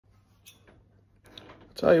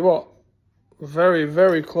Tell you what, very,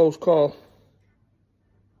 very close call.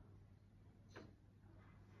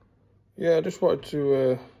 Yeah, I just wanted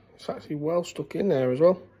to, it's actually well stuck in there as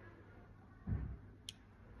well.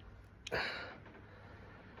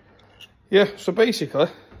 Yeah, so basically,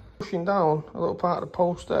 pushing down a little part of the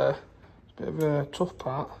post there, it's a bit of a tough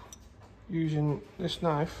part, using this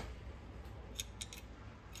knife,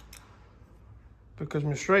 because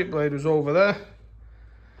my straight blade was over there.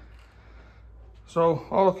 So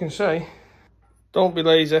all I can say, don't be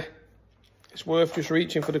lazy. It's worth just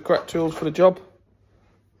reaching for the correct tools for the job.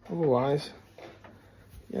 Otherwise,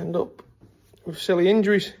 you end up with silly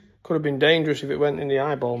injuries. Could have been dangerous if it went in the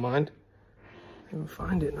eyeball, mind. I can't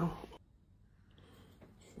find it now.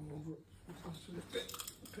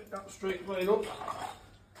 Pick that straight blade up.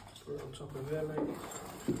 Put it on top of there, mate.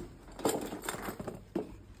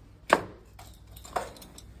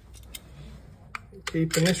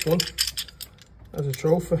 Keeping this one as a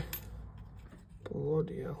trophy.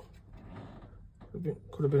 Bloody hell.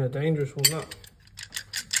 Could have been a dangerous one, that.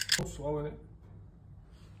 I'm slow in it.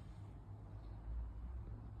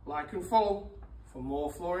 Like and follow for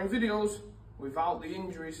more flooring videos without the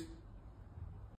injuries.